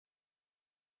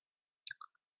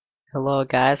Hello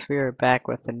guys, we are back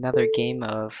with another game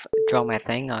of Draw My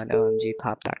Thing on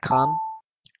omgpop.com.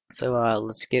 So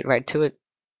let's get right to it.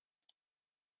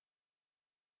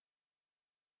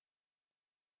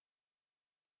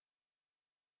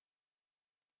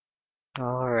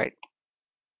 Alright.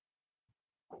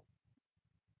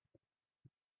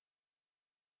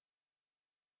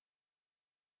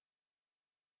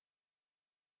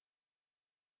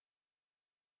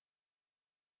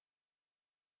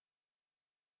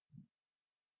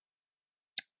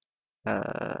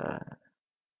 Uh,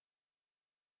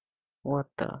 what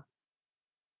the?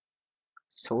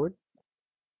 Sword?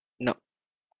 No,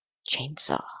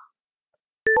 chainsaw.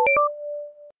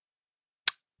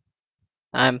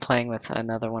 I'm playing with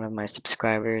another one of my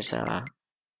subscribers,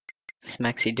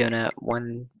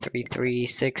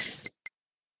 SmexyDonut1336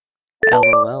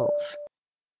 LOLs.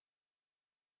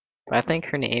 But I think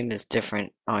her name is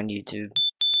different on YouTube.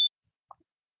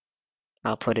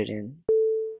 I'll put it in.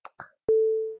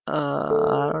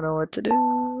 I don't know what to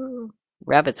do.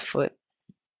 Rabbit's foot.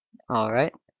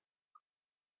 Alright.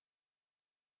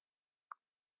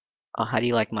 Oh, how do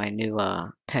you like my new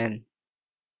pen?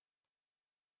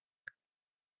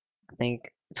 I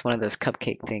think it's one of those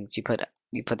cupcake things you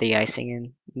put the icing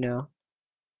in, you know?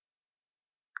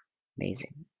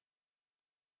 Amazing.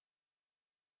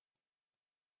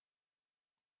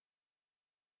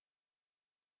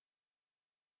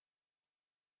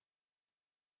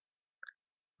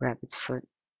 Rabbit's foot.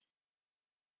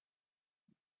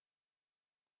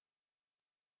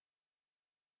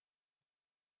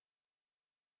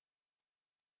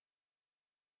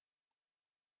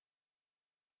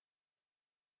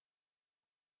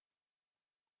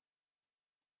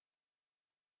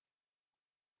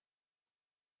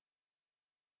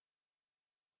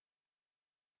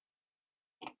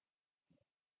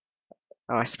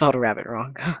 Oh, I spelled rabbit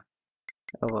wrong.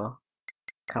 Oh well.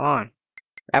 Come on.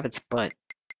 Rabbit's butt.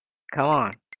 Come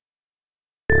on.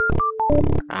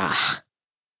 Ah.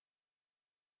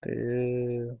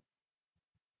 Boo.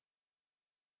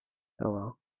 Oh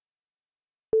well.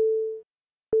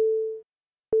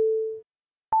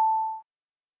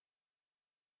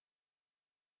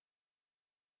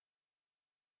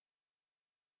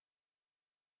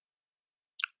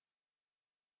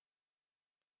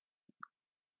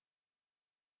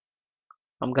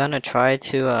 I'm gonna try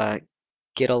to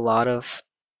get a lot of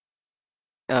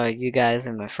you guys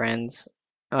and my friends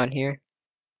on here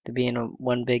to be in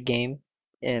one big game,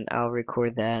 and I'll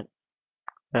record that.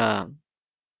 Um,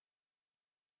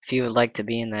 if you would like to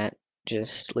be in that,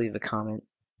 just leave a comment.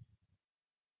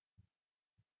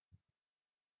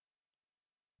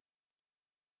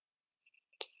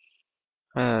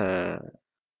 Uh,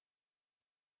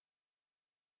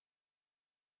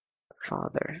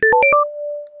 Father.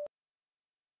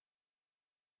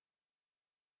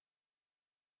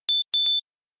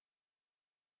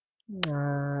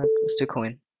 Let's do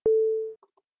coin.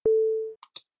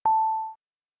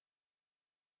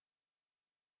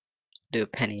 Do a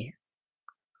penny.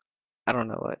 I don't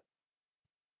know what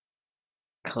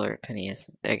color a penny is.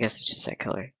 I guess it's just that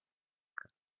color.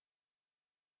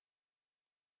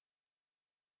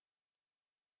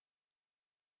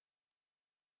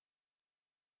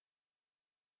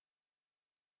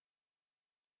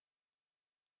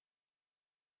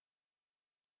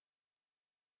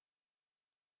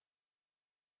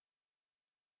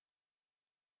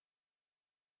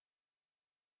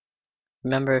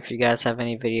 Remember, if you guys have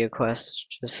any video quests,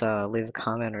 just leave a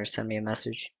comment or send me a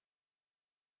message.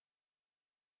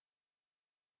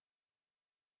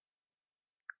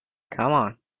 Come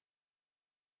on.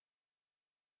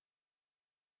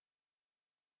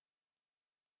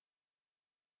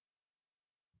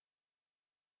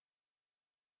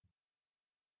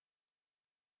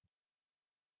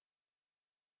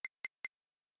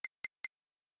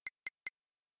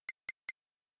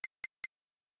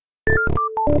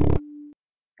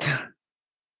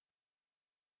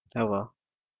 Oh well.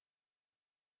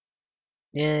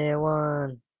 Yeah, I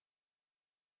won.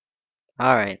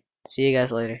 Alright. See you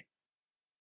guys later.